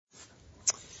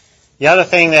The other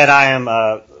thing that I am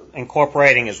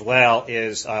incorporating as well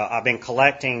is I've been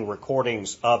collecting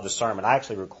recordings of the sermon. I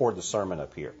actually record the sermon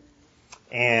up here.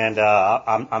 And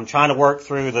I'm trying to work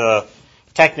through the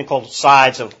technical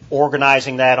sides of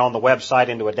organizing that on the website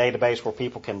into a database where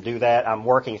people can do that. I'm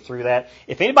working through that.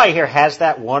 If anybody here has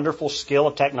that wonderful skill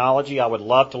of technology, I would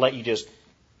love to let you just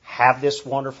have this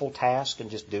wonderful task and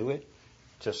just do it.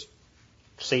 Just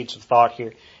seeds of thought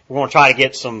here. We're going to try to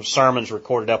get some sermons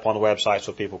recorded up on the website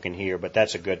so people can hear, but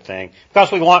that's a good thing because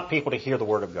we want people to hear the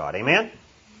Word of God. Amen?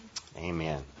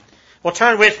 Amen. Well,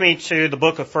 turn with me to the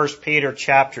book of 1 Peter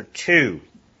chapter 2.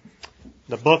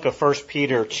 The book of 1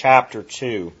 Peter chapter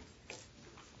 2.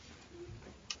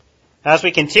 As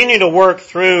we continue to work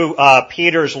through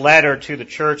Peter's letter to the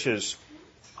churches,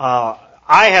 I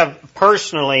have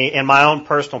personally, in my own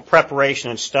personal preparation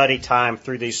and study time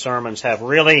through these sermons, have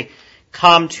really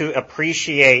come to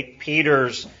appreciate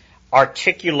Peter's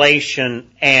articulation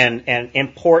and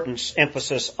importance,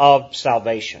 emphasis of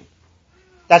salvation.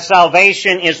 That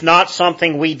salvation is not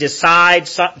something we decide.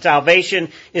 Salvation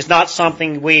is not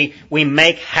something we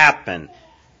make happen.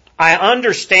 I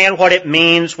understand what it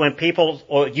means when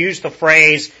people use the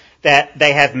phrase that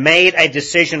they have made a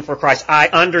decision for Christ. I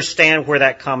understand where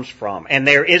that comes from. And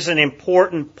there is an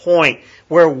important point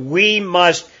where we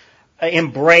must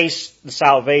embrace the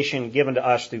salvation given to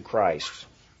us through Christ.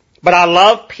 But I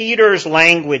love Peter's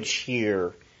language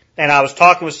here. And I was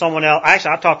talking with someone else.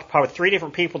 Actually, I talked to probably 3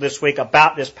 different people this week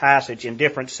about this passage in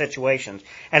different situations.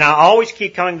 And I always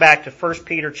keep coming back to 1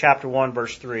 Peter chapter 1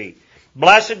 verse 3.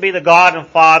 Blessed be the God and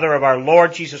Father of our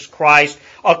Lord Jesus Christ.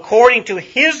 According to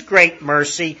His great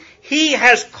mercy, He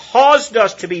has caused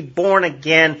us to be born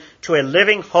again to a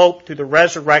living hope through the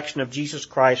resurrection of Jesus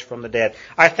Christ from the dead.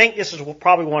 I think this is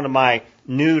probably one of my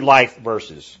new life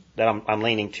verses that I'm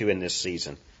leaning to in this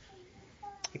season.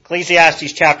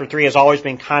 Ecclesiastes chapter 3 has always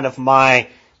been kind of my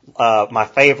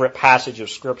favorite passage of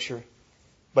Scripture.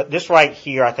 But this right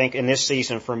here, I think, in this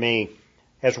season for me,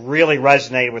 has really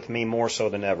resonated with me more so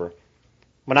than ever.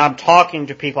 When I'm talking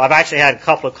to people, I've actually had a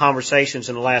couple of conversations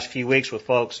in the last few weeks with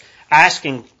folks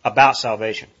asking about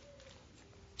salvation.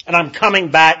 And I'm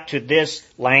coming back to this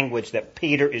language that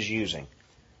Peter is using.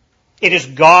 It is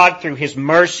God through His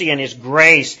mercy and His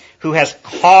grace who has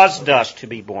caused us to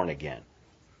be born again.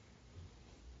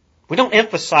 We don't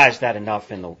emphasize that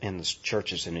enough in the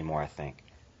churches anymore, I think.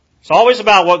 It's always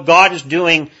about what God is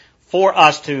doing for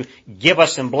us to give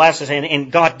us and bless us.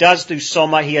 And God does do so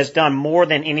much. He has done more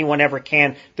than anyone ever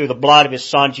can through the blood of His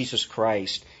Son, Jesus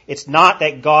Christ. It's not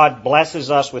that God blesses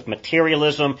us with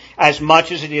materialism as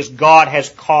much as it is God has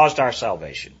caused our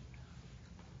salvation.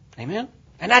 Amen?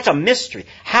 And that's a mystery.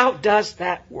 How does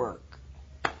that work?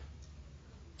 And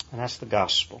that's the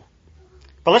gospel.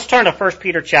 But let's turn to 1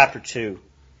 Peter chapter 2.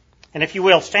 And if you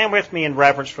will, stand with me in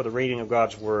reverence for the reading of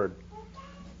God's Word.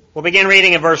 We'll begin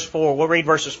reading in verse 4. We'll read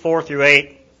verses 4 through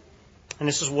 8. And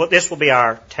this will be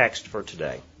our text for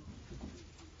today.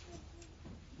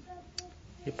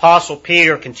 The Apostle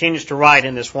Peter continues to write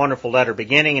in this wonderful letter,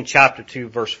 beginning in chapter 2,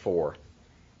 verse 4.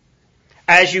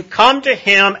 As you come to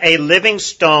Him, a living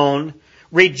stone,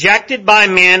 rejected by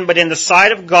men, but in the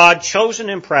sight of God, chosen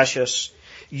and precious,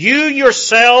 you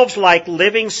yourselves, like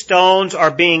living stones,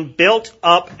 are being built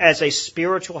up as a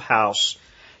spiritual house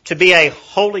to be a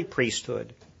holy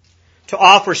priesthood, to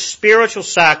offer spiritual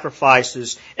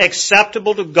sacrifices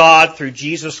acceptable to God through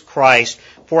Jesus Christ,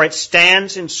 for it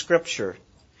stands in Scripture.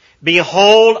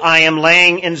 Behold, I am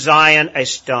laying in Zion a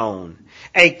stone,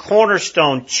 a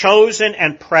cornerstone, chosen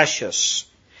and precious,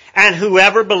 and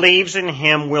whoever believes in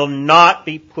Him will not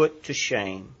be put to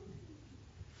shame.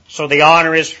 So the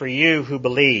honor is for you who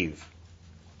believe.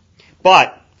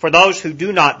 But for those who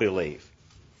do not believe,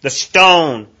 the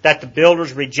stone that the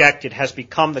builders rejected has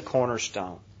become the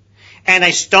cornerstone, and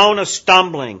a stone of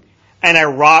stumbling and a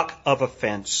rock of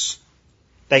offense.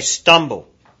 They stumble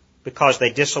because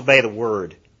they disobey the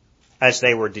word, as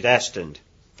they were destined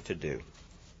to do.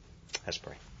 Let's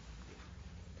pray.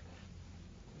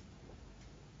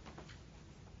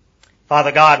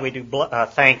 Father God, we do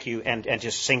thank you and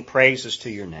just sing praises to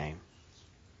your name.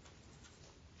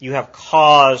 You have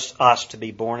caused us to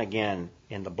be born again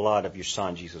in the blood of your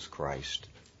Son, Jesus Christ.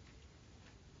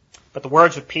 But the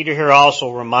words of Peter here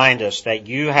also remind us that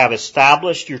you have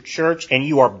established your church and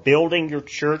you are building your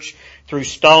church through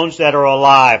stones that are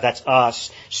alive. That's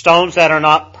us. Stones that are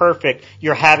not perfect.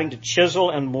 You're having to chisel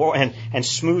and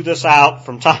smooth us out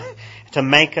from time to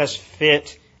make us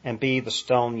fit and be the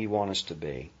stone you want us to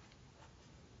be.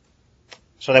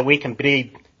 So that we can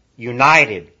be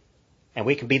united and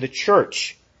we can be the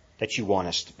church that you want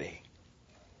us to be.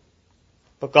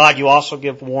 But God, you also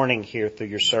give warning here through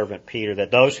your servant Peter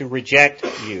that those who reject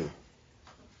you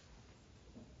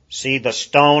see the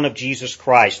stone of Jesus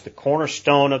Christ, the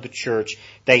cornerstone of the church.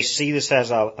 They see this as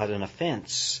an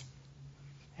offense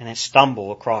and they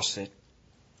stumble across it.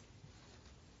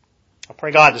 I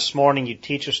pray, God, this morning you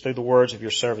teach us through the words of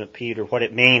your servant Peter what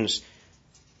it means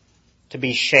to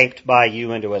be shaped by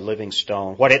you into a living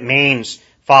stone. What it means,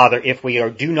 Father, if we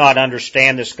do not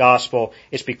understand this gospel,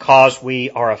 it's because we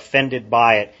are offended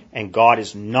by it and God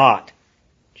is not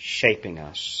shaping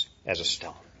us as a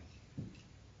stone.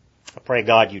 I pray,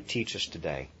 God, you teach us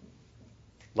today.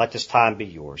 Let this time be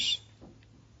yours.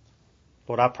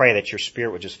 Lord, I pray that your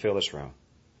Spirit would just fill this room.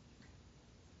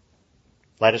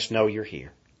 Let us know you're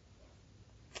here.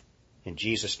 In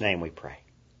Jesus' name we pray.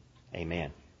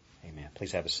 Amen. Amen.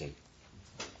 Please have a seat.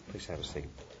 Please have a seat.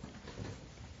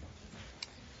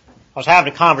 I was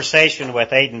having a conversation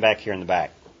with Aiden back here in the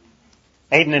back.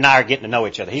 Aiden and I are getting to know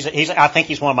each other. I think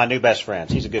he's one of my new best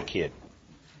friends. He's a good kid.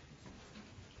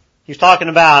 We were talking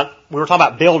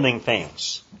about building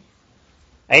things.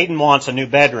 Aiden wants a new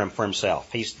bedroom for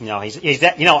himself. There's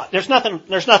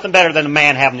nothing better than a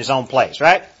man having his own place,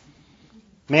 right?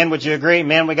 Men, would you agree?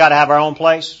 Men, we got to have our own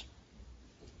place.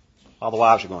 All the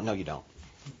wives are going, no, you don't.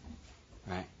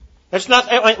 Right?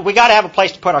 We got to have a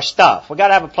place to put our stuff. We got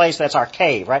to have a place that's our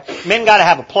cave, right? Men got to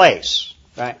have a place,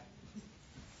 right?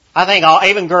 I think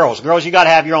even girls, you got to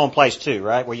have your own place too,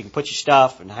 right? Where you can put your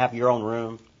stuff and have your own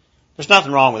room. There's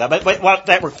nothing wrong with that. But what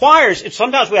that requires is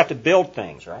sometimes we have to build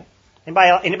things, right?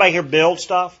 Anybody here build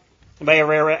stuff? Anybody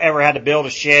ever had to build a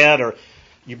shed, or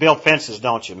you build fences,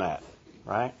 don't you, Matt?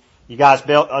 Right? You guys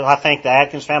built, I think the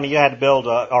Adkins family, you had to build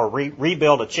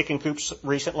rebuild a chicken coop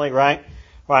recently, right?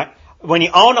 Right? When you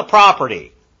own a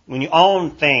property, when you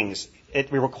own things,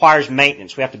 it requires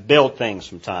maintenance. We have to build things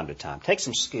from time to time. Take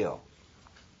some skill.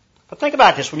 But think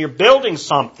about this. When you're building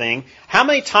something, how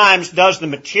many times does the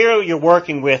material you're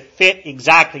working with fit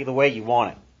exactly the way you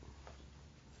want it?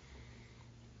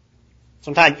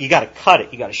 Sometimes you got to cut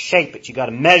it, you got to shape it, you got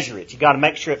to measure it, you got to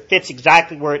make sure it fits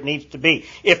exactly where it needs to be.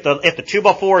 If the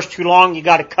 2x4 is too long, you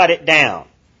got to cut it down.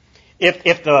 If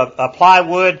the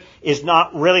plywood is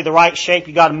not really the right shape,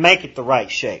 you got to make it the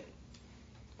right shape.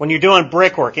 When you're doing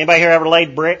brickwork, anybody here ever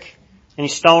laid brick? Any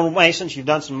stone masons? You've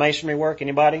done some masonry work?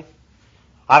 Anybody?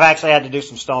 I've actually had to do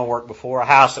some stone work before. A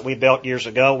house that we built years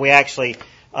ago, we actually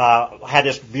had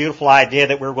this beautiful idea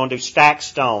that we were going to do stacked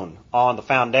stone on the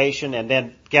foundation, and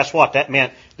then guess what? That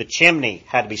meant the chimney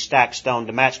had to be stacked stone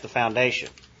to match the foundation.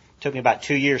 It took me about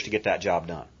 2 years to get that job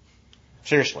done.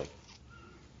 Seriously.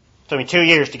 It took me 2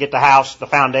 years to get the house, the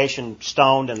foundation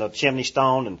stoned and the chimney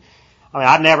stoned, and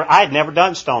I had never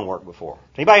done stone work before.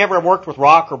 Anybody ever worked with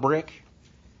rock or brick?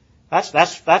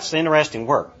 That's interesting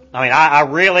work. I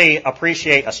really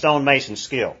appreciate a stonemason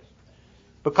skill.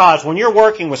 Because when you're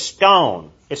working with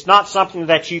stone, it's not something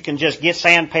that you can just get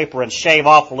sandpaper and shave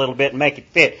off a little bit and make it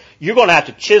fit. You're going to have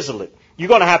to chisel it. You're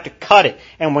going to have to cut it.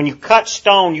 And when you cut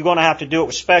stone, you're going to have to do it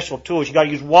with special tools. You got to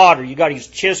use water. You got to use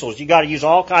chisels. You got to use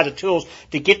all kinds of tools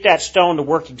to get that stone to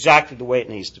work exactly the way it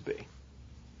needs to be.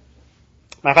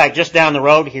 Matter of fact, just down the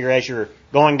road here, as you're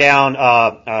going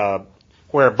down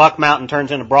where Buck Mountain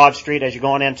turns into Broad Street, as you're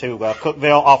going into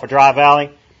Cookeville off of Dry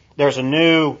Valley, there's a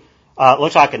new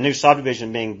looks like a new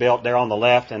subdivision being built there on the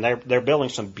left, and they're building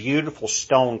some beautiful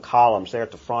stone columns there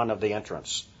at the front of the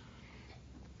entrance.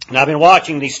 And I've been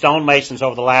watching these stonemasons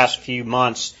over the last few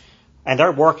months, and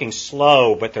they're working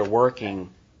slow, but they're working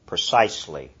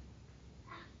precisely.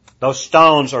 Those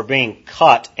stones are being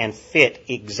cut and fit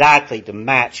exactly to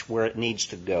match where it needs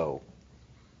to go.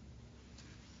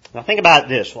 Now think about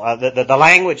this. The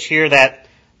language here that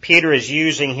Peter is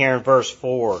using here in verse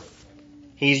 4.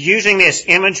 He's using this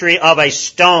imagery of a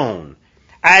stone.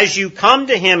 As you come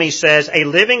to him, he says, a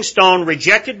living stone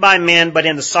rejected by men, but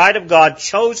in the sight of God,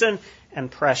 chosen and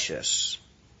precious.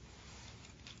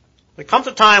 There comes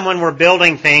a time when we're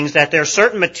building things that there are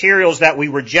certain materials that we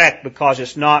reject because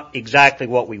it's not exactly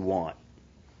what we want.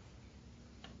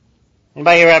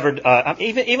 Anybody here ever,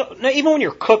 even when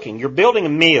you're cooking, you're building a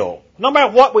meal, no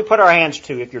matter what we put our hands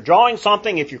to, if you're drawing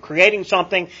something, if you're creating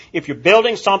something, if you're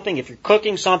building something, if you're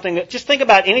cooking something, just think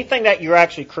about anything that you're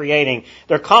actually creating.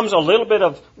 There comes a little bit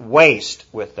of waste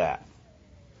with that.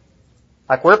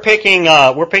 Like we're picking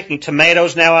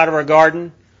tomatoes now out of our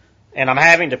garden, and I'm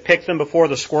having to pick them before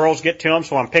the squirrels get to them,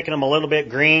 so I'm picking them a little bit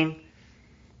green,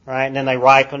 right, and then they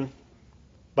ripen.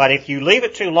 But if you leave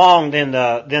it too long, then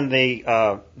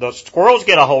the squirrels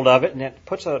get a hold of it, and it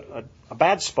puts a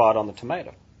bad spot on the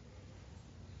tomato.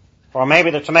 Or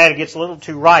maybe the tomato gets a little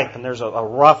too ripe, and there's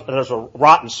a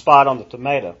rotten spot on the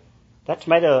tomato. That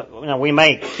tomato, we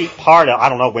may keep part of, I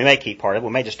don't know, we may keep part of it,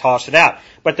 we may just toss it out.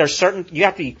 But there's certain, you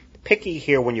have to be picky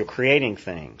here when you're creating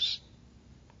things.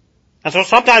 And so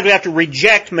sometimes we have to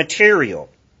reject material.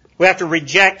 We have to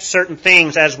reject certain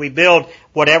things as we build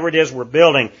whatever it is we're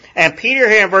building. And Peter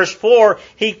here in verse 4,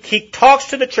 he talks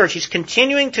to the church. He's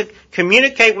continuing to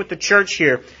communicate with the church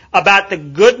here about the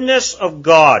goodness of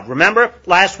God. Remember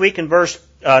last week in verse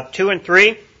 2 and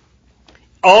 3?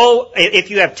 Oh, if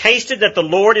you have tasted that the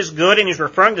Lord is good, and he's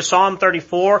referring to Psalm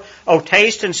 34, oh,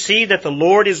 taste and see that the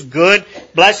Lord is good.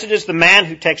 Blessed is the man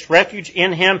who takes refuge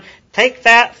in him. Take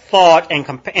that thought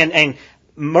and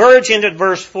merge into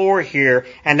verse 4 here.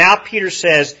 And now Peter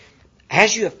says,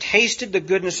 as you have tasted the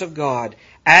goodness of God,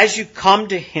 as you come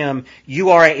to him,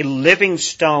 you are a living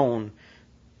stone.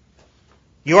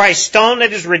 You are a stone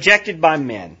that is rejected by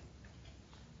men.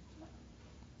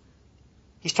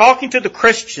 He's talking to the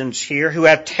Christians here who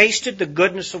have tasted the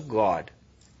goodness of God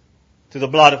through the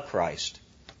blood of Christ.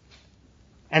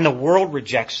 And the world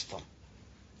rejects them.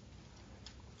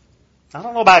 I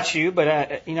don't know about you, but,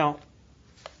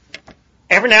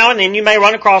 every now and then you may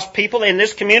run across people in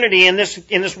this community, in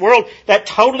this world, that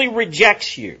totally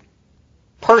rejects you.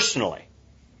 Personally.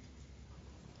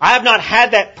 I have not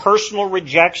had that personal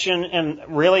rejection, and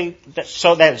really that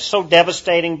is so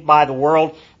devastating by the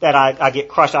world that I get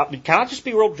crushed up. Can I just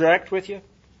be real direct with you?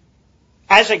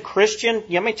 As a Christian,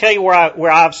 let me tell you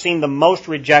where I've seen the most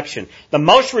rejection. The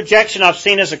most rejection I've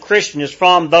seen as a Christian is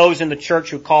from those in the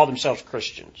church who call themselves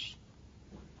Christians.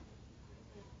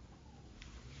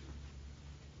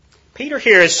 Peter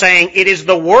here is saying it is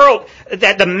the world,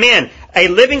 that the men, a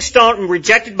living stone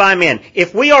rejected by men.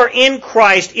 If we are in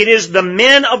Christ, it is the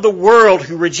men of the world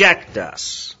who reject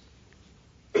us.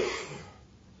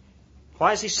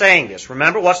 Why is he saying this?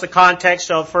 Remember, what's the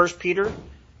context of 1 Peter?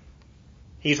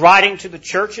 He's writing to the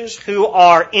churches who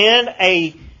are in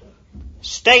a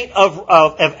state of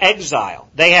exile.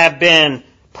 They have been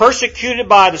persecuted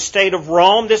by the state of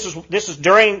Rome. This is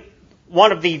during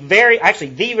one of the very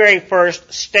first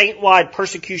statewide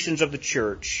persecutions of the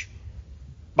church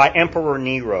by Emperor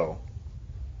Nero.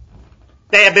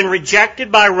 They have been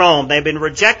rejected by Rome. They've been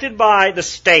rejected by the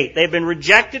state. They've been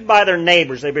rejected by their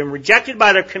neighbors. They've been rejected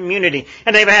by their community.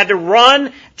 And they've had to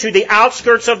run to the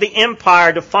outskirts of the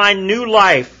empire to find new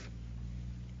life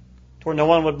where no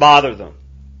one would bother them.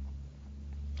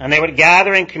 And they would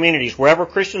gather in communities. Wherever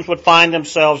Christians would find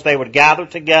themselves, they would gather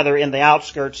together in the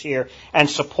outskirts here and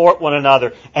support one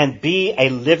another and be a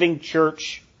living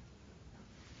church.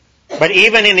 But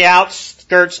even in the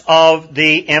outskirts of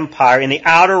the empire, in the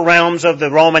outer realms of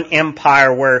the Roman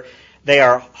Empire where they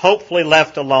are hopefully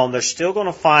left alone, they're still going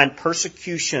to find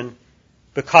persecution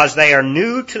because they are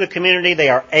new to the community. They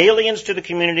are aliens to the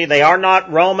community. They are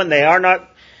not Roman. They are not,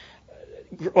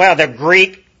 they're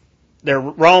Greek. They're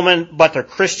Roman, but they're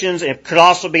Christians. It could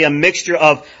also be a mixture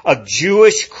of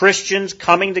Jewish Christians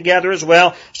coming together as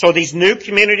well. So these new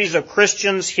communities of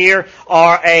Christians here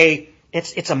are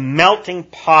it's a melting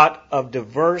pot of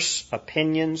diverse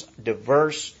opinions,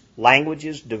 diverse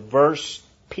languages, diverse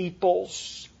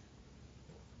peoples.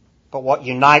 But what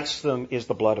unites them is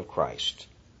the blood of Christ.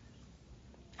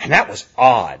 And that was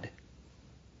odd.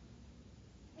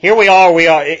 Here we are,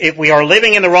 if we are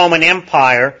living in the Roman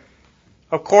Empire.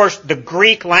 Of course, the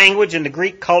Greek language and the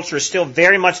Greek culture is still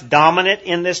very much dominant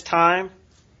in this time.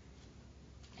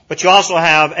 But you also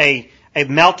have a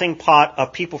melting pot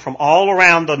of people from all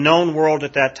around the known world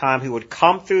at that time who would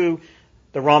come through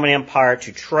the Roman Empire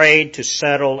to trade, to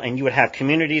settle, and you would have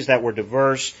communities that were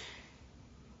diverse.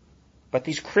 But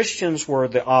these Christians were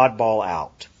the oddball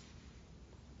out.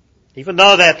 Even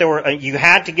though that you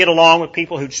had to get along with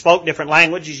people who spoke different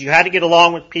languages, you had to get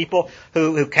along with people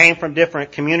who came from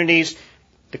different communities.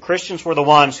 The Christians were the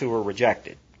ones who were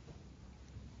rejected.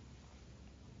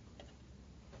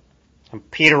 And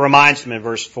Peter reminds them in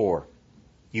verse 4,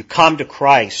 you come to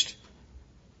Christ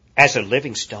as a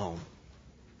living stone,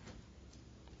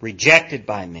 rejected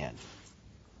by men.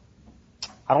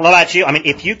 I don't know about you.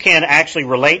 If you can actually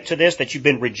relate to this, that you've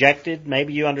been rejected,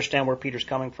 maybe you understand where Peter's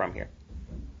coming from here.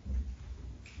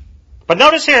 But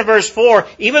notice here in verse 4,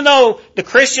 even though the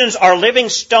Christians are living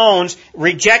stones,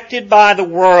 rejected by the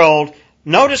world,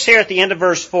 notice here at the end of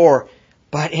verse 4,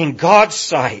 but in God's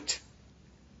sight,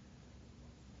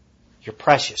 you're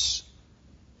precious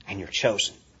and you're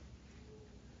chosen.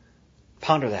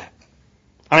 Ponder that.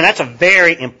 That's a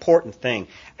very important thing.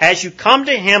 As you come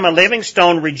to Him, a living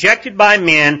stone, rejected by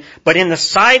men, but in the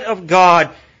sight of God,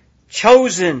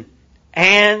 chosen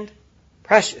and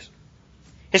precious.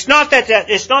 It's not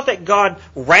that God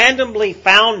randomly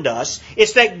found us.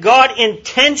 It's that God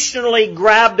intentionally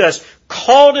grabbed us,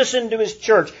 called us into His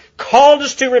church, called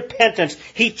us to repentance.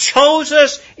 He chose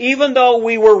us even though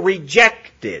we were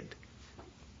rejected.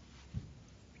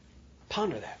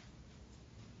 Ponder that.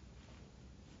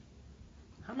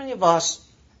 How many of us,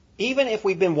 even if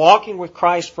we've been walking with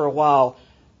Christ for a while,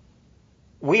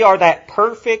 we are that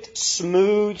perfect,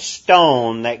 smooth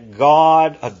stone that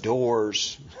God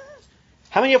adores?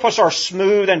 How many of us are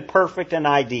smooth and perfect and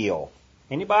ideal?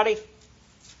 Anybody?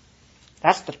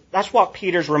 That's what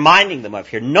Peter's reminding them of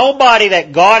here. Nobody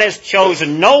that God has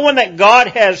chosen, no one that God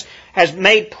has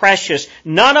made precious,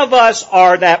 none of us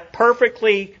are that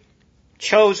perfectly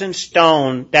chosen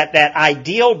stone, that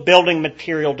ideal building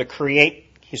material to create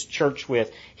His church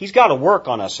with. He's got to work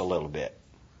on us a little bit.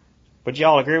 Would you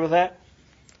all agree with that?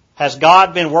 Has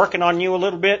God been working on you a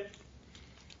little bit?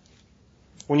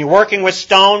 When you're working with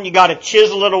stone, you got to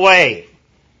chisel it away.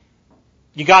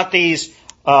 You got these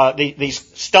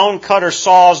stone cutter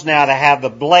saws now that have the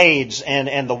blades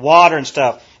and the water and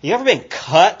stuff. You ever been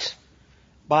cut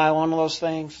by one of those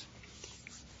things?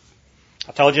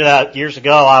 I told you that years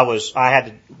ago I had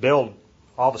to build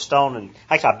all the stone, and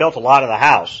actually I built a lot of the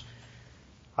house.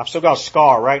 I've still got a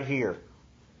scar right here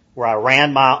where I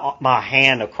ran my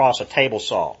hand across a table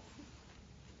saw.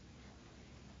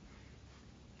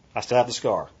 I still have the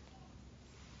scar.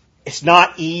 It's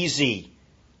not easy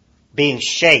being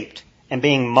shaped and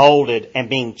being molded and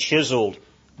being chiseled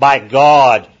by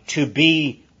God to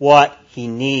be what He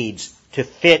needs to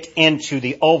fit into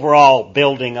the overall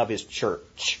building of His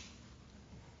church.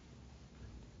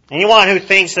 Anyone who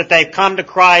thinks that they've come to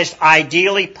Christ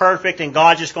ideally perfect and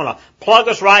God's just going to plug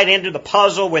us right into the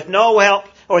puzzle with no help,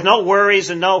 or with no worries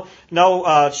and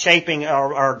no shaping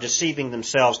or deceiving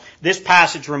themselves. This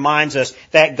passage reminds us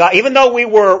that God, even though we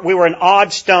were an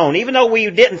odd stone, even though we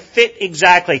didn't fit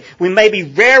exactly, we may be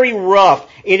very rough,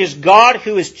 it is God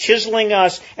who is chiseling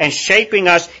us and shaping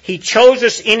us. He chose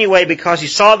us anyway because He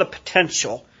saw the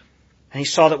potential and He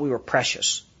saw that we were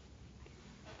precious.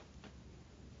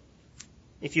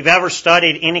 If you've ever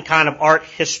studied any kind of art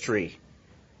history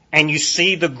and you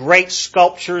see the great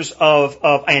sculptures of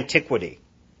antiquity,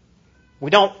 we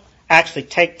don't actually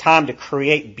take time to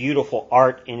create beautiful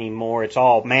art anymore. It's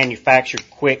all manufactured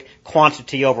quick,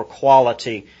 quantity over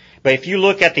quality. But if you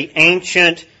look at the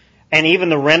ancient and even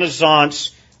the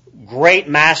Renaissance great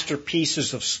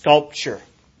masterpieces of sculpture,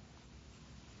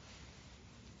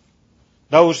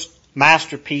 those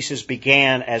masterpieces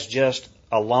began as just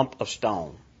a lump of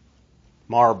stone.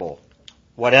 Marble,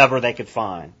 whatever they could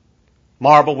find.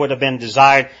 Marble would have been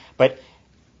desired, but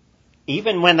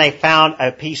even when they found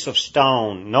a piece of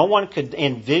stone, no one could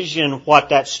envision what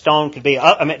that stone could be.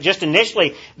 I mean, just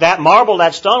initially, that marble,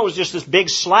 that stone was just this big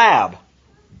slab.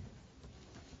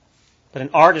 But an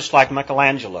artist like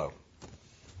Michelangelo,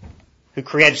 who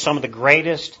created some of the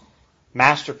greatest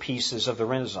masterpieces of the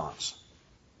Renaissance,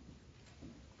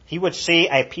 he would see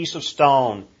a piece of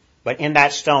stone, but in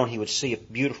that stone, he would see a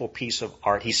beautiful piece of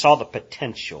art. He saw the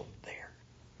potential there.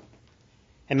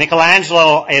 And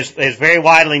Michelangelo is very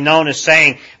widely known as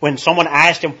saying, when someone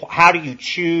asked him, how do you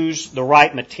choose the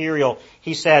right material?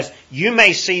 He says, you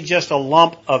may see just a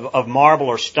lump of marble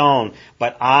or stone,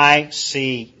 but I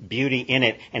see beauty in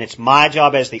it. And it's my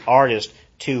job as the artist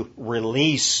to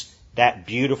release that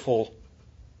beautiful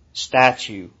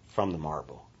statue from the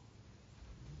marble.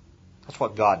 That's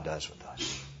what God does with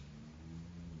us.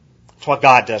 That's what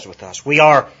God does with us. We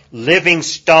are living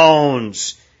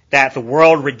stones that the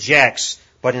world rejects,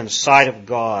 but in the sight of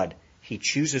God, He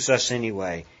chooses us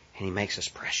anyway, and He makes us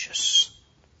precious.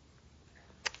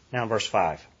 Now verse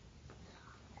 5.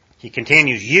 He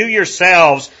continues, you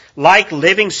yourselves, like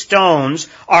living stones,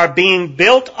 are being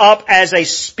built up as a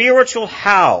spiritual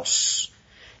house,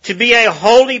 to be a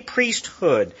holy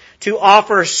priesthood, to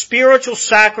offer spiritual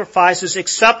sacrifices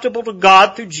acceptable to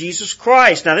God through Jesus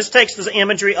Christ. Now this takes the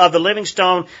imagery of the living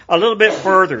stone a little bit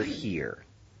further here.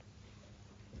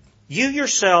 You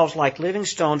yourselves, like living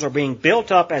stones, are being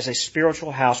built up as a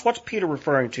spiritual house. What's Peter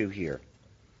referring to here?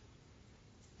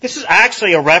 This is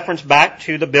actually a reference back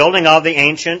to the building of the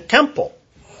ancient temple.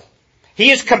 He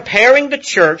is comparing the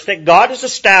church that God is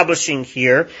establishing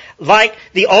here like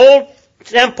the old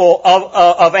temple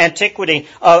of antiquity,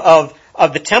 of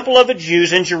the temple of the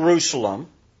Jews in Jerusalem.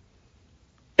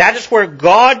 That is where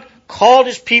God called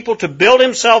His people to build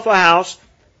Himself a house.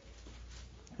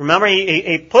 Remember,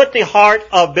 he put the heart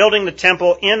of building the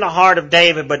temple in the heart of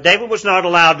David, but David was not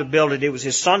allowed to build it. It was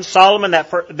his son Solomon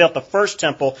that built the first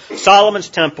temple, Solomon's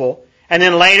temple. And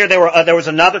then later there was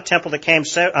another temple that came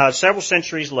several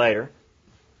centuries later.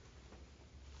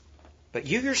 But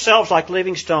you yourselves, like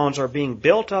living stones, are being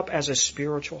built up as a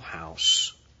spiritual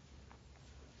house.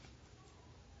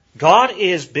 God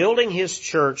is building His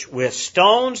church with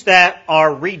stones that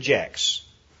are rejects.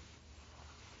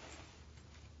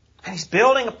 And He's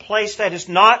building a place that is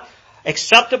not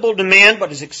acceptable to men,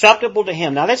 but is acceptable to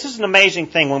Him. Now, this is an amazing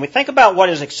thing. When we think about what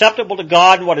is acceptable to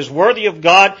God and what is worthy of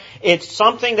God, it's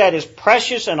something that is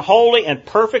precious and holy and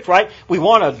perfect, right? We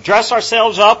want to dress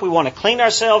ourselves up, we want to clean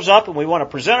ourselves up, and we want to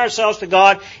present ourselves to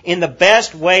God in the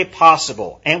best way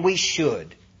possible. And we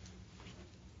should.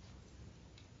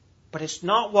 But it's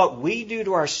not what we do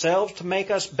to ourselves to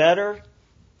make us better,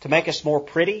 to make us more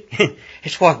pretty.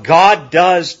 It's what God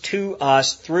does to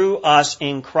us, through us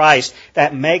in Christ,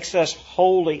 that makes us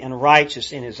holy and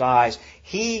righteous in His eyes.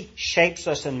 He shapes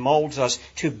us and molds us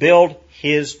to build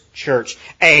His church,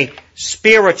 a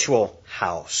spiritual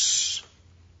house.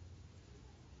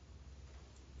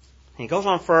 And he goes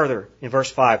on further in verse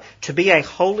 5, to be a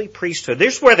holy priesthood.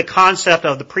 This is where the concept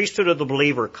of the priesthood of the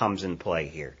believer comes in play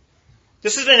here.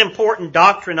 This is an important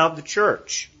doctrine of the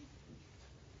church.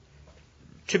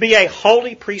 To be a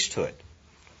holy priesthood.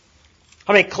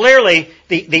 I mean, clearly,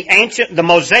 the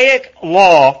Mosaic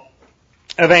law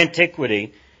of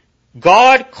antiquity,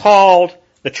 God called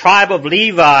the tribe of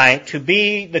Levi to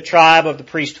be the tribe of the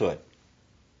priesthood.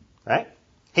 Right?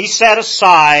 He set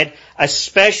aside a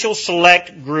special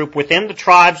select group within the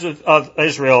tribes of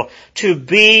Israel to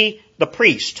be the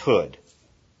priesthood.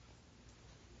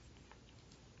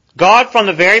 God, from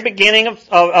the very beginning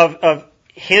of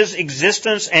His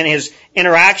existence and His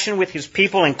interaction with His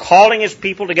people and calling His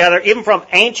people together, even from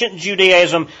ancient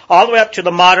Judaism all the way up to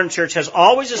the modern church, has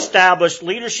always established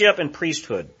leadership and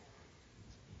priesthood.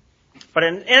 But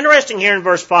interesting here in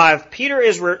verse 5, Peter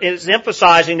is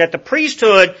emphasizing that the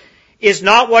priesthood is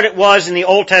not what it was in the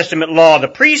Old Testament law. The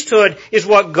priesthood is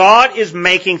what God is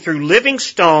making through living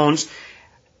stones.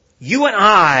 You and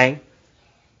I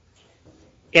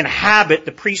inhabit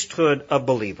the priesthood of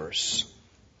believers.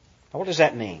 Now, what does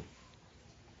that mean?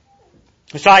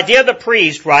 This idea of the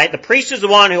priest, right? The priest is the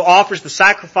one who offers the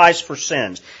sacrifice for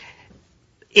sins.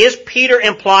 Is Peter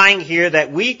implying here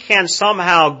that we can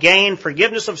somehow gain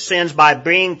forgiveness of sins by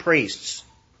being priests?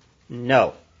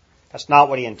 No. That's not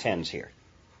what he intends here.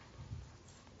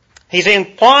 He's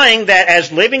implying that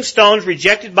as living stones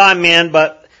rejected by men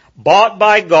but bought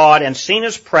by God and seen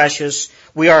as precious,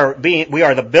 we are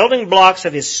the building blocks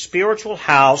of His spiritual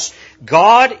house.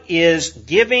 God is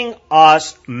giving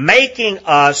us, making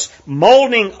us,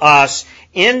 molding us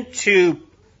into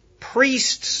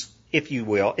priests, if you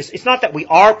will. It's not that we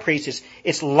are priests,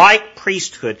 it's like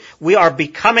priesthood. We are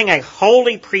becoming a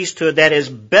holy priesthood that is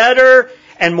better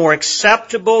and more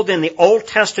acceptable than the Old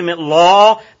Testament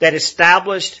law that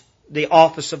established the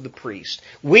office of the priest.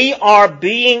 We are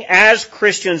as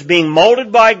Christians, being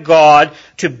molded by God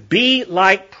to be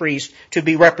like priests, to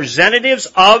be representatives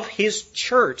of His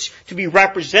church, to be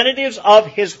representatives of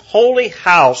His holy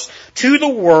house to the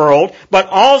world, but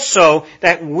also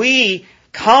that we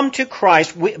come to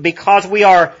Christ because we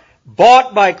are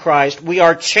bought by Christ. We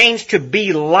are changed to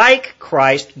be like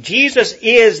Christ. Jesus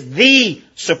is the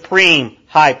supreme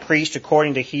high priest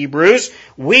according to Hebrews.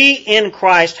 We in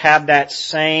Christ have that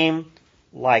same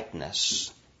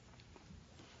likeness.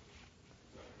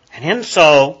 And in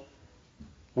so,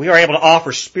 we are able to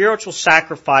offer spiritual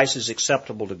sacrifices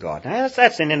acceptable to God. Now,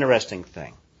 that's an interesting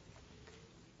thing.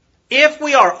 If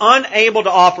we are unable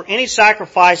to offer any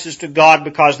sacrifices to God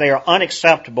because they are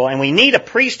unacceptable, and we need a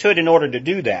priesthood in order to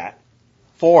do that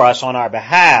for us on our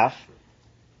behalf,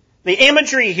 the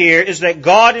imagery here is that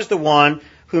God is the one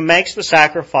who makes the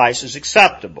sacrifices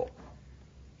acceptable.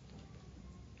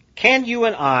 Can you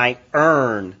and I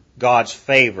earn God's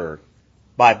favor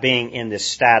by being in this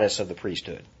status of the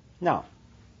priesthood? No.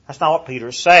 That's not what Peter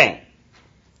is saying.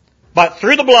 But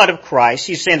through the blood of Christ,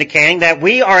 he's indicating that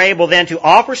we are able then to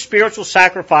offer spiritual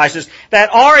sacrifices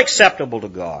that are acceptable to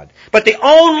God. But the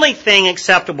only thing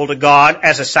acceptable to God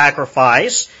as a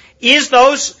sacrifice is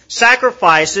those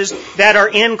sacrifices that are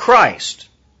in Christ.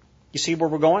 You see where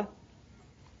we're going?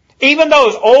 Even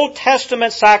those Old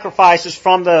Testament sacrifices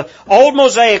from the old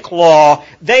Mosaic law,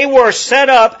 they were set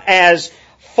up as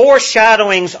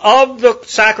foreshadowings of the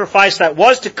sacrifice that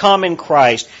was to come in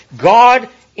Christ. God,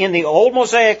 in the old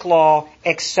Mosaic law,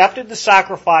 accepted the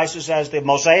sacrifices as the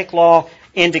Mosaic law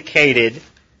indicated,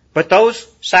 but those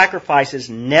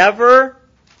sacrifices never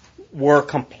were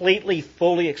completely,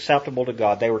 fully acceptable to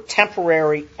God. They were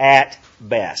temporary at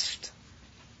best.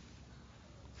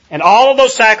 And all of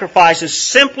those sacrifices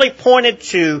simply pointed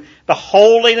to the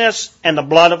holiness and the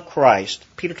blood of Christ.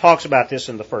 Peter talks about this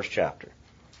in the first chapter.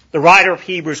 The writer of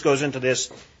Hebrews goes into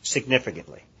this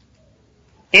significantly.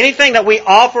 Anything that we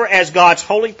offer as God's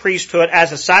holy priesthood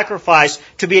as a sacrifice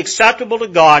to be acceptable to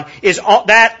God is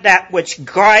that which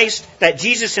Christ, that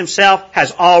Jesus Himself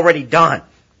has already done.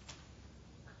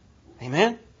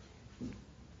 Amen?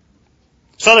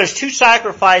 So there's two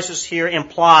sacrifices here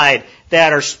implied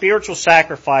that are spiritual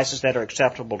sacrifices that are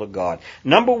acceptable to God.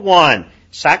 Number one,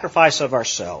 sacrifice of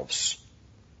ourselves.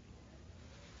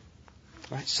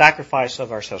 Right? Sacrifice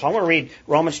of ourselves. I want to read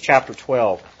Romans chapter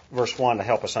 12, verse 1 to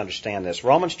help us understand this.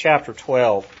 Romans chapter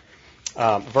 12,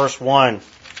 verse 1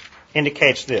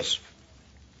 indicates this.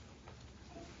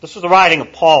 This is the writing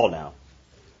of Paul now.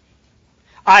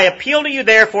 I appeal to you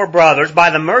therefore, brothers,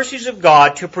 by the mercies of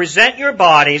God, to present your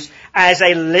bodies as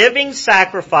a living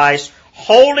sacrifice,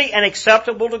 holy and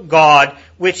acceptable to God,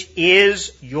 which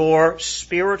is your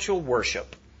spiritual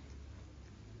worship.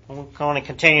 I'm going to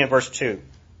continue in verse 2.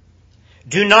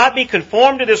 Do not be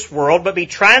conformed to this world, but be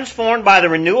transformed by the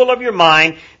renewal of your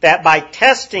mind, that by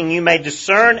testing you may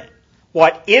discern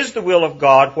what is the will of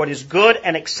God, what is good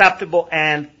and acceptable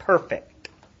and perfect.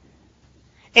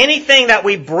 Anything that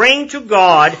we bring to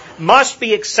God must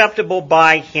be acceptable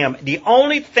by Him. The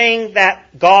only thing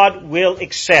that God will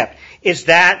accept is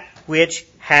that which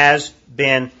has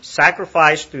been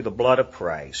sacrificed through the blood of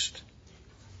Christ.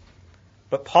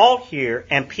 But Paul here,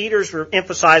 and Peter's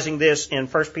emphasizing this in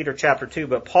 1 Peter chapter 2,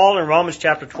 but Paul in Romans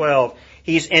chapter 12,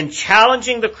 he's in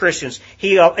challenging the Christians.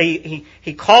 He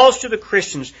calls to the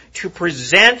Christians to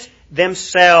present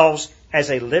themselves as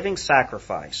a living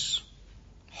sacrifice,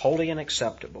 holy and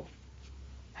acceptable.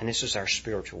 And this is our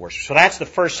spiritual worship. So that's the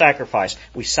first sacrifice.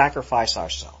 We sacrifice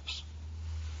ourselves.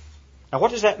 Now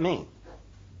what does that mean?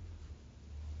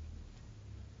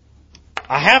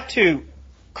 I have to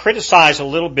criticize a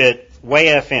little bit Way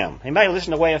FM. Anybody listen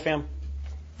to Way FM?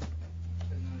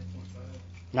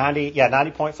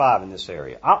 90.5 in this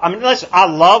area. I mean, listen, I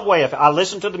love Way FM. I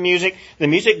listen to the music. The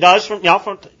music does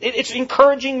it's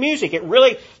encouraging music. It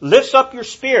really lifts up your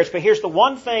spirits. But here's the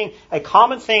one thing, a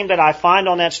common theme that I find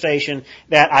on that station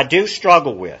that I do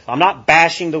struggle with. I'm not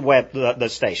bashing the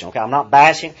station, okay? I'm not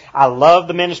bashing. I love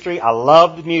the ministry. I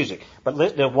love the music.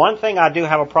 But the one thing I do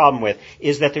have a problem with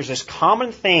is that there's this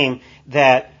common theme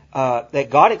that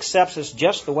God accepts us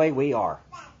just the way we are.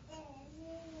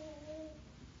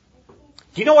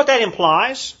 Do you know what that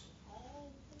implies?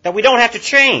 That we don't have to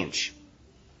change.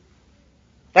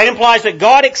 That implies that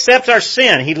God accepts our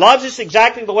sin. He loves us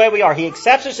exactly the way we are. He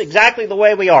accepts us exactly the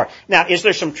way we are. Now, is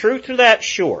there some truth to that?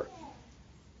 Sure.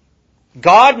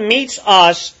 God meets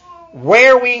us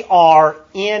where we are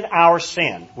in our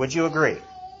sin. Would you agree?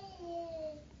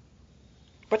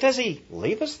 But does He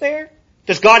leave us there?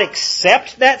 Does God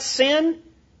accept that sin?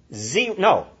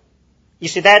 No. You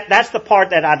see, that's the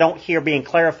part that I don't hear being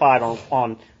clarified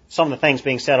on some of the things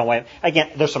being said on way.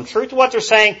 Again, there's some truth to what they're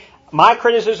saying. My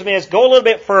criticism is go a little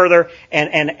bit further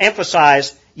and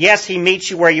emphasize, yes, He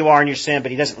meets you where you are in your sin, but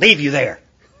He doesn't leave you there.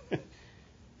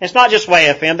 It's not just Way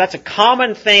FM. That's a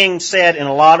common thing said in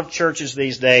a lot of churches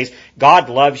these days. God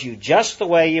loves you just the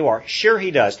way you are. Sure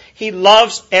He does. He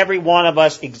loves every one of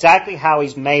us exactly how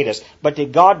He's made us. But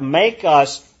did God make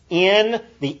us in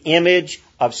the image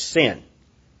of sin?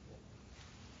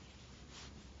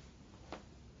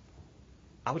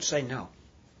 I would say no.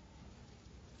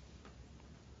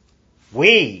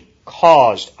 We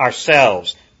caused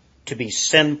ourselves to be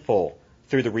sinful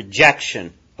through the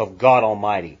rejection of God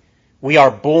Almighty. We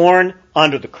are born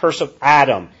under the curse of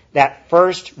Adam, that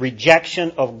first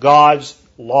rejection of God's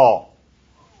law.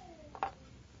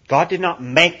 God did not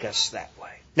make us that way.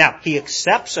 Now, He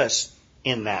accepts us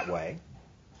in that way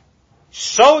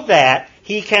so that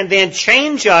He can then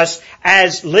change us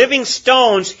as living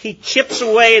stones. He chips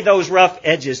away those rough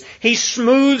edges. He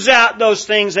smooths out those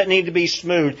things that need to be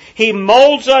smoothed. He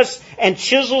molds us and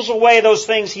chisels away those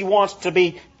things He wants to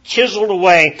be chiseled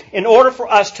away in order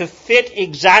for us to fit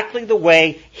exactly the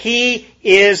way He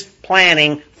is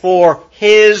planning for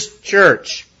His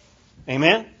church.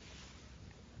 Amen?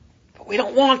 But we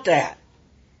don't want that.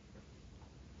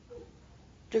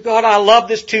 Dear God, I love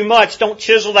this too much. Don't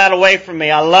chisel that away from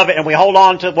me. I love it. And we hold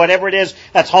on to whatever it is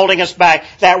that's holding us back.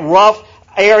 That rough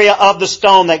area of the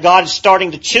stone that God is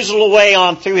starting to chisel away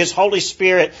on through His Holy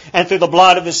Spirit and through the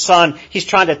blood of His Son. He's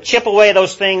trying to chip away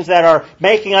those things that are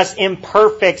making us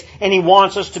imperfect, and He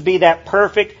wants us to be that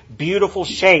perfect, beautiful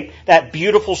shape, that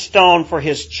beautiful stone for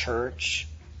His church.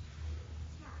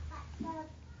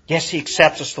 Yes, He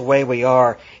accepts us the way we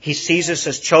are. He sees us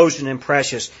as chosen and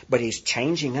precious, but He's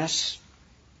changing us.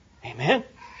 Amen?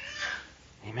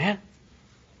 Amen?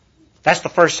 That's the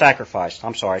first sacrifice.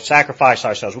 Sacrifice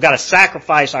ourselves. We've got to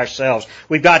sacrifice ourselves.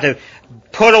 We've got to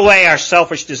put away our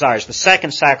selfish desires. The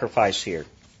second sacrifice here.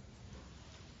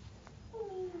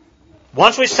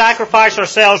 Once we sacrifice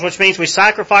ourselves, which means we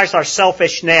sacrifice our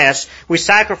selfishness, we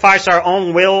sacrifice our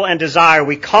own will and desire,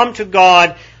 we come to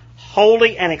God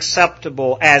holy and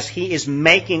acceptable as He is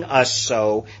making us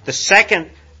so. The second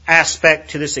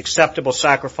aspect to this acceptable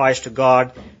sacrifice to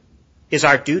God is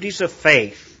our duties of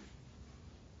faith,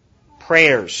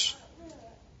 prayers,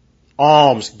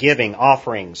 alms, giving,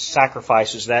 offerings,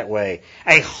 sacrifices that way,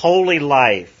 a holy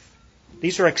life.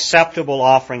 These are acceptable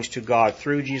offerings to God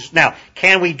through Jesus. Now,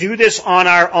 can we do this on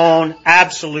our own?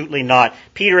 Absolutely not.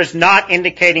 Peter is not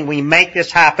indicating we make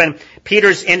this happen. Peter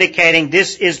is indicating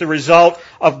this is the result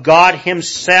of God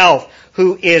Himself,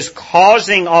 who is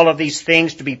causing all of these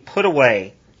things to be put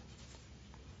away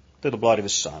through the blood of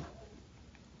His Son.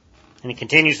 And he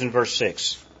continues in verse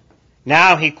 6.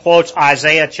 Now he quotes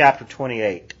Isaiah chapter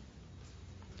 28.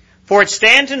 For it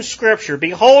stands in Scripture,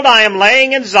 Behold, I am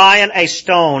laying in Zion a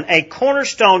stone, a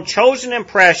cornerstone chosen and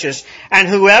precious, and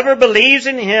whoever believes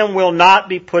in Him will not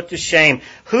be put to shame.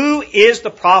 Who is the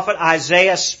prophet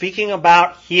Isaiah speaking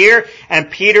about here? And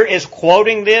Peter is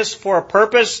quoting this for a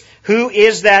purpose. Who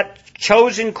is that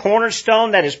chosen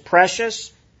cornerstone that is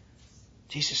precious?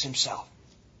 Jesus Himself.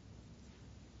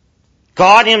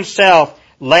 God Himself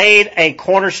laid a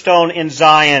cornerstone in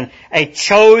Zion, a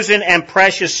chosen and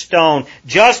precious stone,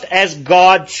 just as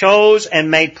God chose and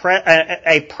made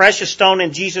a precious stone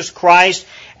in Jesus Christ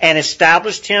and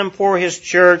established Him for His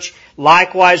church.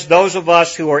 Likewise, those of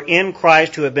us who are in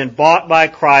Christ, who have been bought by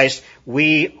Christ,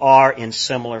 we are in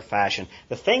similar fashion.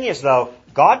 The thing is, though,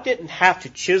 God didn't have to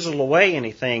chisel away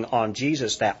anything on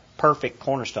Jesus, that perfect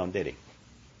cornerstone, did He?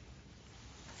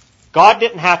 God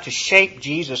didn't have to shape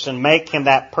Jesus and make Him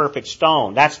that perfect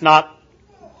stone. That's not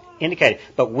indicated.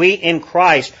 But we in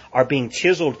Christ are being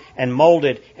chiseled and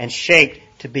molded and shaped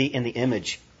to be in the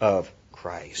image of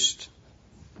Christ.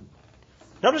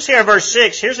 Notice here in verse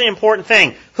 6, here's the important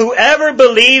thing. Whoever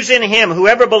believes in Him,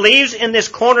 whoever believes in this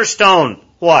cornerstone,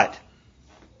 what?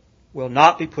 Will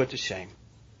not be put to shame.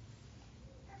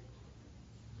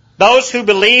 Those who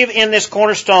believe in this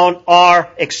cornerstone are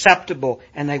acceptable,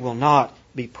 and they will not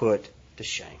be put to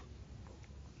shame.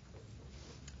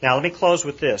 Now let me close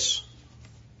with this.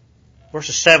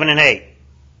 Verses 7 and 8.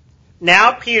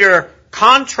 Now Peter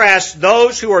contrasts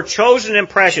those who are chosen and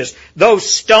precious,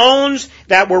 those stones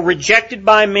that were rejected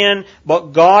by men,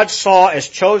 but God saw as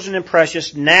chosen and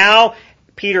precious. Now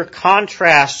Peter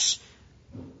contrasts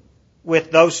with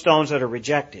those stones that are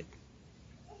rejected.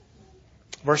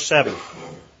 Verse 7.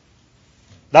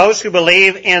 Those who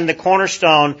believe in the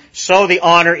cornerstone, so the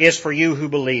honor is for you who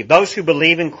believe. Those who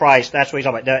believe in Christ, that's what he's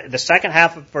talking about. The second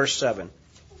half of verse 7.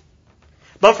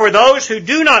 But for those who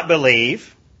do not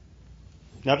believe,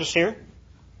 notice here,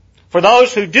 for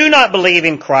those who do not believe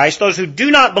in Christ, those who do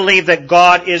not believe that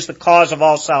God is the cause of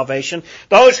all salvation,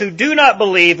 those who do not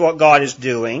believe what God is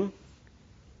doing,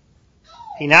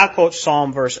 he now quotes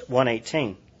Psalm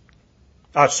 118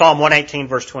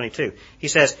 verse 22. He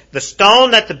says, the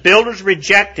stone that the builders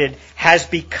rejected has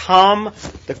become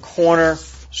the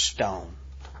cornerstone.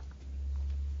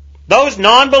 Those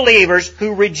non-believers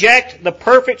who reject the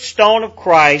perfect stone of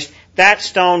Christ, that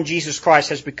stone, Jesus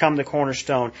Christ, has become the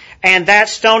cornerstone. And that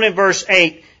stone in verse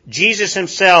 8, Jesus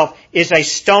Himself, is a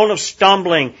stone of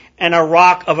stumbling and a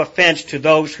rock of offense to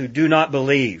those who do not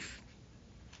believe.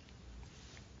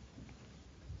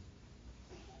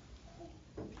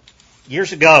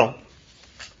 Years ago,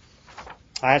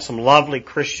 I had some lovely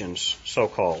Christians,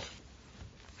 so-called,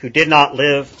 who did not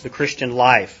live the Christian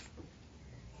life.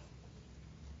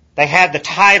 They had the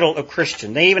title of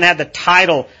Christian. They even had the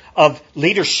title of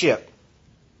leadership.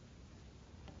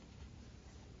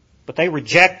 But they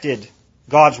rejected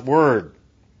God's Word.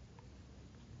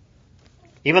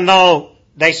 Even though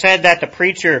they said that the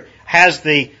preacher has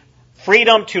the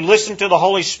freedom to listen to the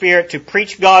Holy Spirit, to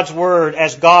preach God's Word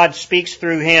as God speaks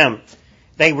through him,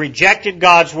 they rejected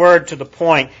God's Word to the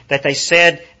point that they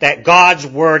said that God's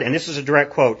Word, and this is a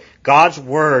direct quote, God's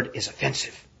Word is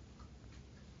offensive.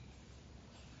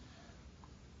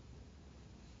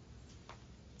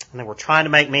 And they were trying to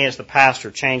make me as the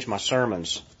pastor change my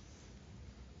sermons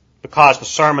because the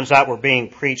sermons that were being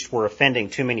preached were offending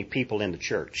too many people in the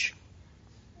church.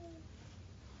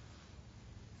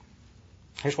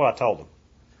 Here's what I told them.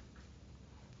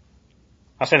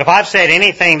 I said, if I've said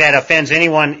anything that offends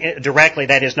anyone directly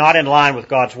that is not in line with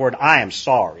God's Word, I am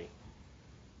sorry.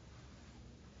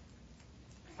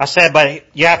 I said, but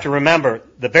you have to remember,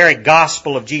 the very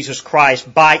gospel of Jesus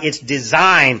Christ, by its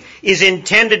design, is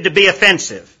intended to be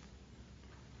offensive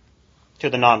to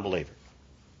the non-believer.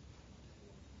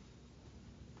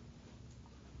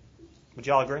 Would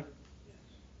you all agree?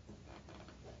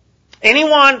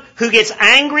 Anyone who gets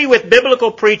angry with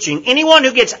biblical preaching, anyone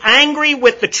who gets angry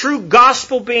with the true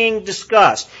gospel being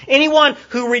discussed, anyone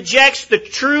who rejects the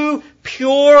true,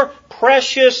 pure,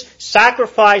 precious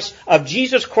sacrifice of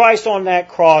Jesus Christ on that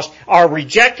cross are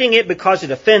rejecting it because it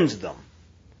offends them.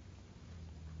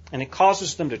 And it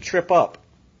causes them to trip up.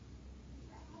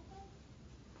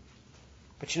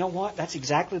 But you know what? That's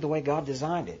exactly the way God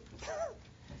designed it.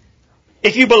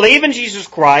 If you believe in Jesus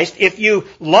Christ, if you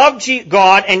love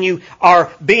God and you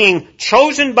are being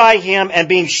chosen by Him and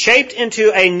being shaped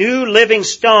into a new living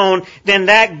stone, then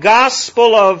that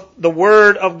gospel of the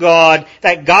Word of God,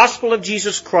 that gospel of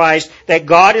Jesus Christ, that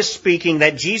God is speaking,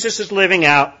 that Jesus is living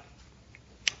out,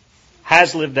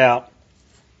 has lived out,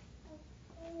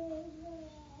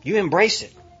 you embrace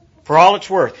it. For all it's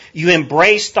worth. You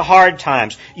embrace the hard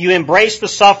times. You embrace the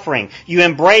suffering. You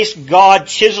embrace God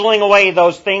chiseling away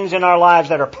those things in our lives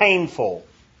that are painful.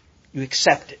 You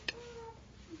accept it.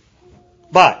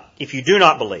 But if you do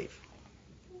not believe,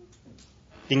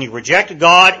 then you reject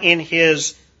God in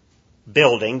His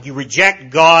building. You reject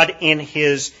God in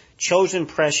His chosen,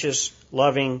 precious,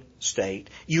 loving state.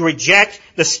 You reject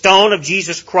the stone of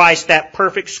Jesus Christ, that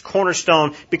perfect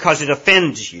cornerstone, because it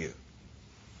offends you.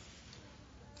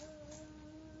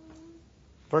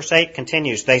 Verse 8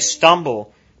 continues, they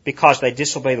stumble because they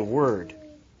disobey the word,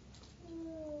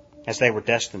 as they were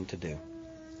destined to do.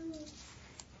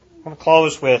 I'm going to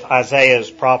close with Isaiah's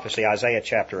prophecy, Isaiah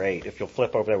chapter 8. If you'll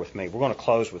flip over there with me, we're going to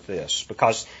close with this,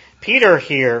 because Peter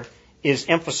here is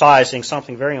emphasizing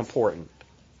something very important.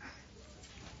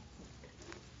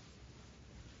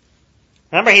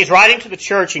 Remember, he's writing to the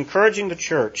church, encouraging the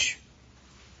church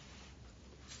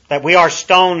that we are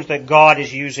stones that God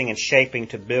is using and shaping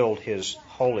to build His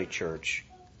holy church.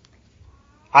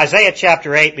 Isaiah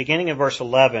chapter 8, beginning in verse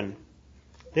 11,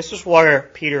 this is where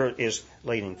Peter is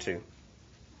leading to.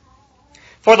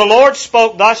 For the Lord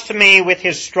spoke thus to me with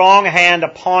His strong hand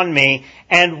upon me,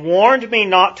 and warned me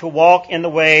not to walk in the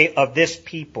way of this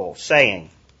people, saying,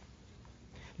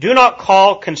 do not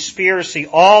call conspiracy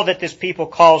all that this people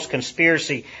calls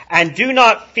conspiracy, and do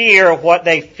not fear what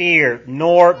they fear,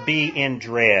 nor be in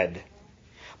dread.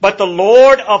 But the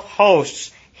Lord of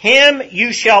hosts, Him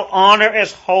you shall honor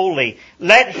as holy.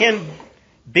 Let Him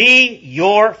be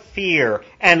your fear,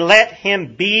 and let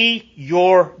Him be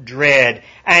your dread.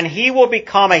 And He will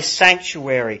become a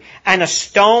sanctuary, and a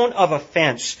stone of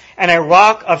offense, and a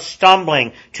rock of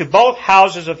stumbling to both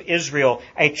houses of Israel,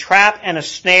 a trap and a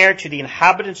snare to the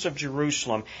inhabitants of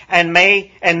Jerusalem. And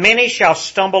many shall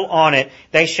stumble on it.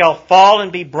 They shall fall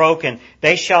and be broken.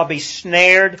 They shall be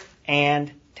snared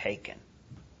and taken.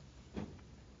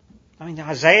 I mean,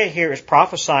 Isaiah here is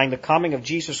prophesying the coming of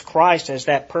Jesus Christ as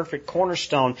that perfect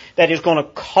cornerstone that is going to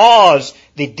cause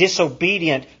the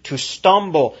disobedient to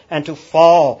stumble and to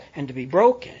fall and to be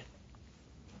broken.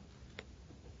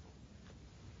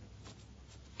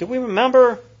 Do we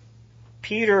remember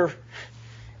Peter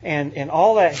and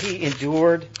all that he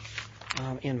endured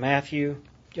in Matthew?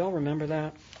 Do y'all remember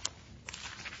that?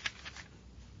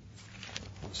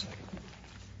 One second.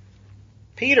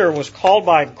 Peter was called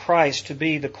by Christ to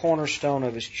be the cornerstone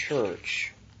of His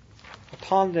church.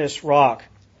 Upon this rock,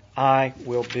 I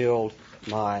will build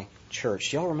my church.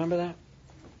 Do y'all remember that?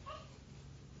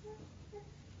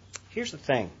 Here's the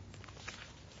thing.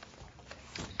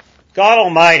 God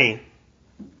Almighty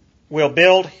will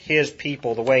build His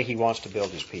people the way He wants to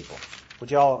build His people. Would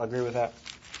y'all agree with that?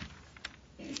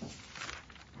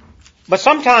 But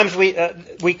sometimes we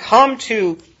come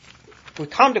to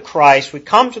Christ, we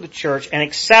come to the church and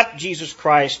accept Jesus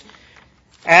Christ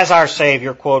as our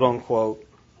Savior, quote unquote.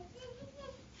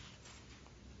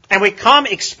 And we come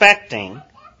expecting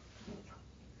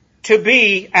to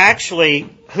be actually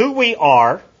who we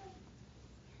are,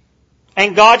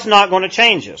 and God's not going to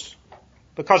change us,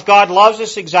 because God loves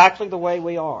us exactly the way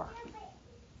we are.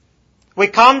 We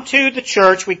come to the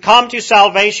church, we come to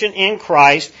salvation in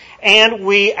Christ, and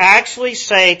we actually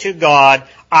say to God,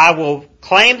 I will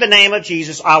claim the name of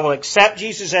Jesus, I will accept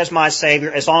Jesus as my Savior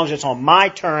as long as it's on my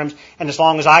terms and as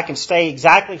long as I can stay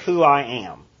exactly who I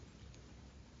am.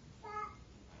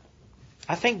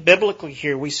 I think biblically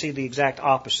here we see the exact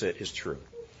opposite is true.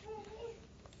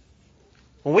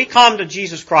 When we come to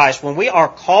Jesus Christ, when we are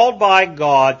called by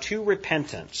God to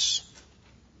repentance,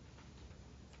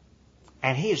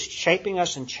 and He is shaping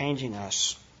us and changing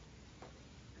us,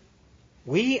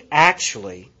 we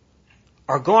actually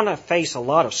are going to face a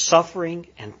lot of suffering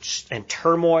and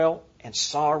turmoil and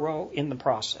sorrow in the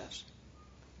process.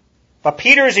 But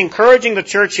Peter is encouraging the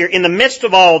church here, in the midst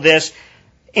of all this,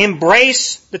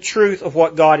 embrace the truth of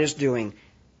what God is doing.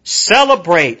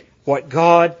 Celebrate what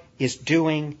God is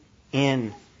doing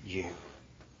in you.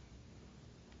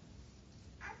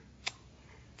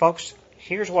 Folks,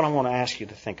 here's what I want to ask you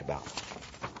to think about.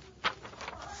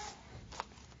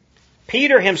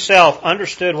 Peter himself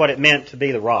understood what it meant to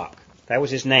be the rock. That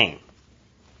was his name.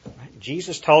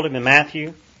 Jesus told him in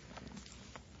Matthew,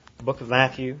 the book of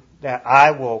Matthew, that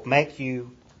I will make you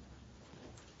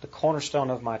the cornerstone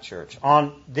of my church.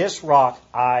 On this rock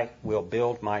I will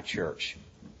build my church.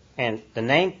 And the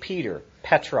name Peter,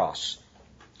 Petros,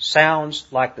 sounds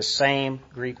like the same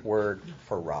Greek word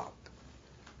for rock.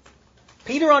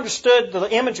 Peter understood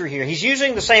the imagery here. He's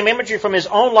using the same imagery from his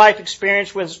own life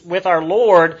experience with our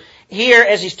Lord here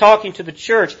as he's talking to the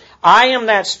church. I am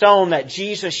that stone that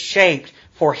Jesus shaped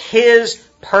for His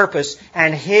purpose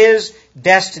and His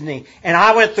destiny. And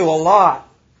I went through a lot.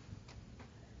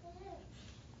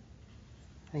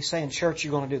 And he's saying, church,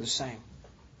 you're going to do the same.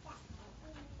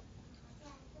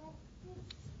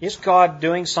 Is God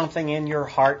doing something in your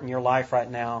heart and your life right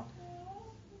now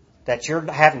that you're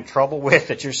having trouble with,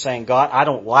 that you're saying, God, I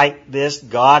don't like this.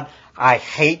 God, I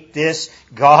hate this.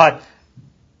 God,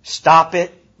 stop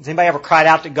it. Has anybody ever cried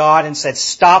out to God and said,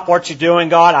 stop what you're doing,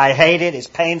 God? I hate it. It's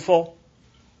painful.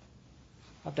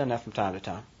 I've done that from time to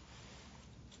time.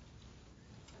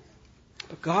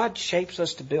 But God shapes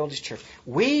us to build His church.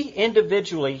 We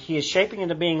individually, He is shaping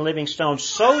into being living stones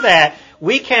so that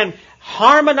we can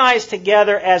harmonize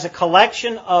together as a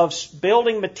collection of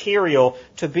building material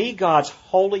to be God's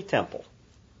holy temple.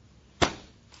 And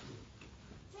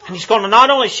He's going to not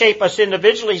only shape us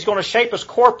individually, He's going to shape us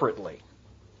corporately.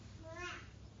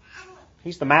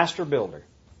 He's the master builder.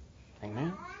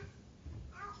 Amen?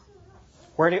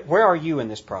 Where are you in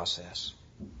this process?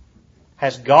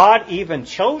 Has God even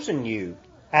chosen you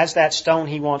as that stone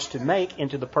He wants to make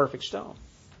into the perfect stone?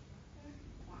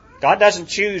 God doesn't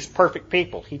choose perfect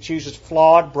people. He chooses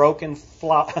flawed, broken,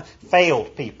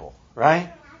 failed people,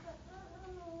 right?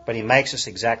 But He makes us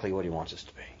exactly what He wants us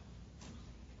to be.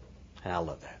 And I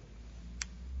love that.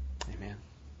 Amen.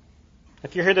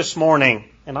 If you're here this morning,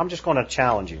 and I'm just going to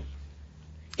challenge you,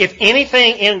 if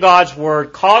anything in God's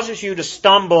Word causes you to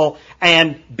stumble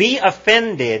and be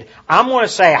offended, I'm going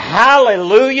to say,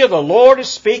 hallelujah, the Lord is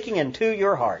speaking into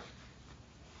your heart.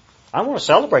 I want to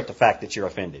celebrate the fact that you're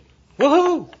offended.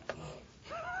 Woohoo!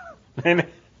 Amen.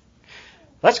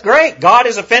 That's great. God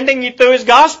is offending you through His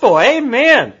gospel.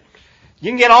 Amen.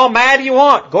 You can get all mad you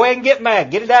want. Go ahead and get mad.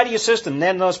 Get it out of your system.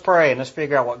 Then let's pray and let's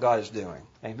figure out what God is doing.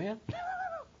 Amen.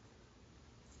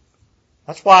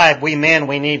 That's why we men,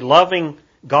 we need loving,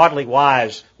 godly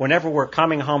wives whenever we're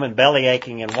coming home and belly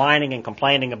aching and whining and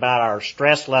complaining about our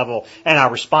stress level and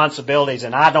our responsibilities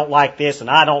and I don't like this and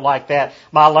I don't like that.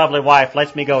 My lovely wife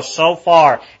lets me go so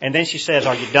far and then she says,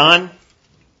 are you done?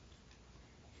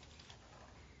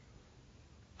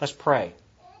 Let's pray.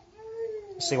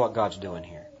 Let's see what God's doing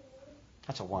here.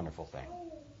 That's a wonderful thing.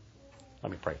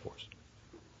 Let me pray for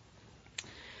us.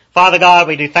 Father God,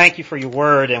 we do thank You for Your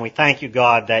Word and we thank You,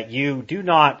 God, that You do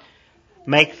not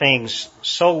make things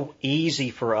so easy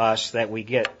for us that we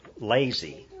get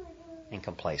lazy and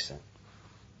complacent.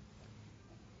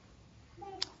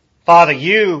 Father,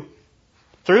 You,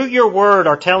 through Your Word,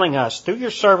 are telling us, through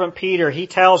Your servant Peter, he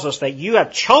tells us that You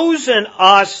have chosen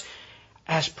us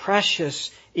as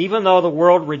precious, even though the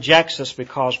world rejects us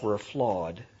because we're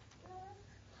flawed.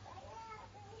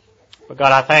 But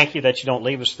God, I thank You that You don't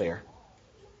leave us there.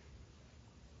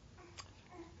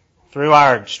 Through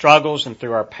our struggles and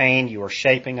through our pain, You are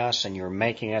shaping us and You are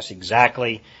making us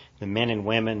exactly the men and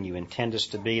women You intend us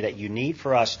to be, that You need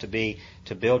for us to be,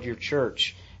 to build Your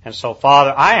church. And so,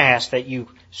 Father, I ask that You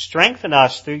strengthen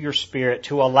us through Your Spirit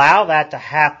to allow that to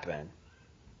happen.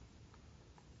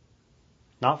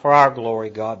 Not for our glory,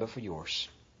 God, but for Yours.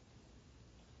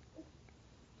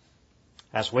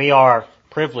 As we are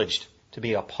privileged to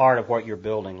be a part of what You're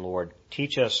building, Lord,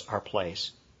 teach us our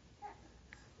place.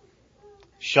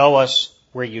 Show us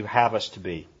where You have us to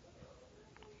be.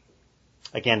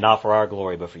 Again, not for our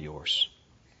glory, but for Yours.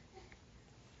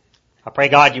 I pray,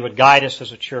 God, You would guide us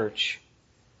as a church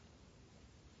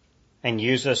and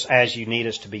use us as You need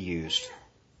us to be used.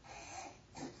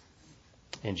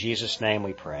 In Jesus' name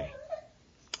we pray.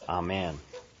 Amen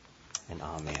and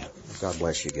amen. God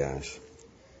bless you guys.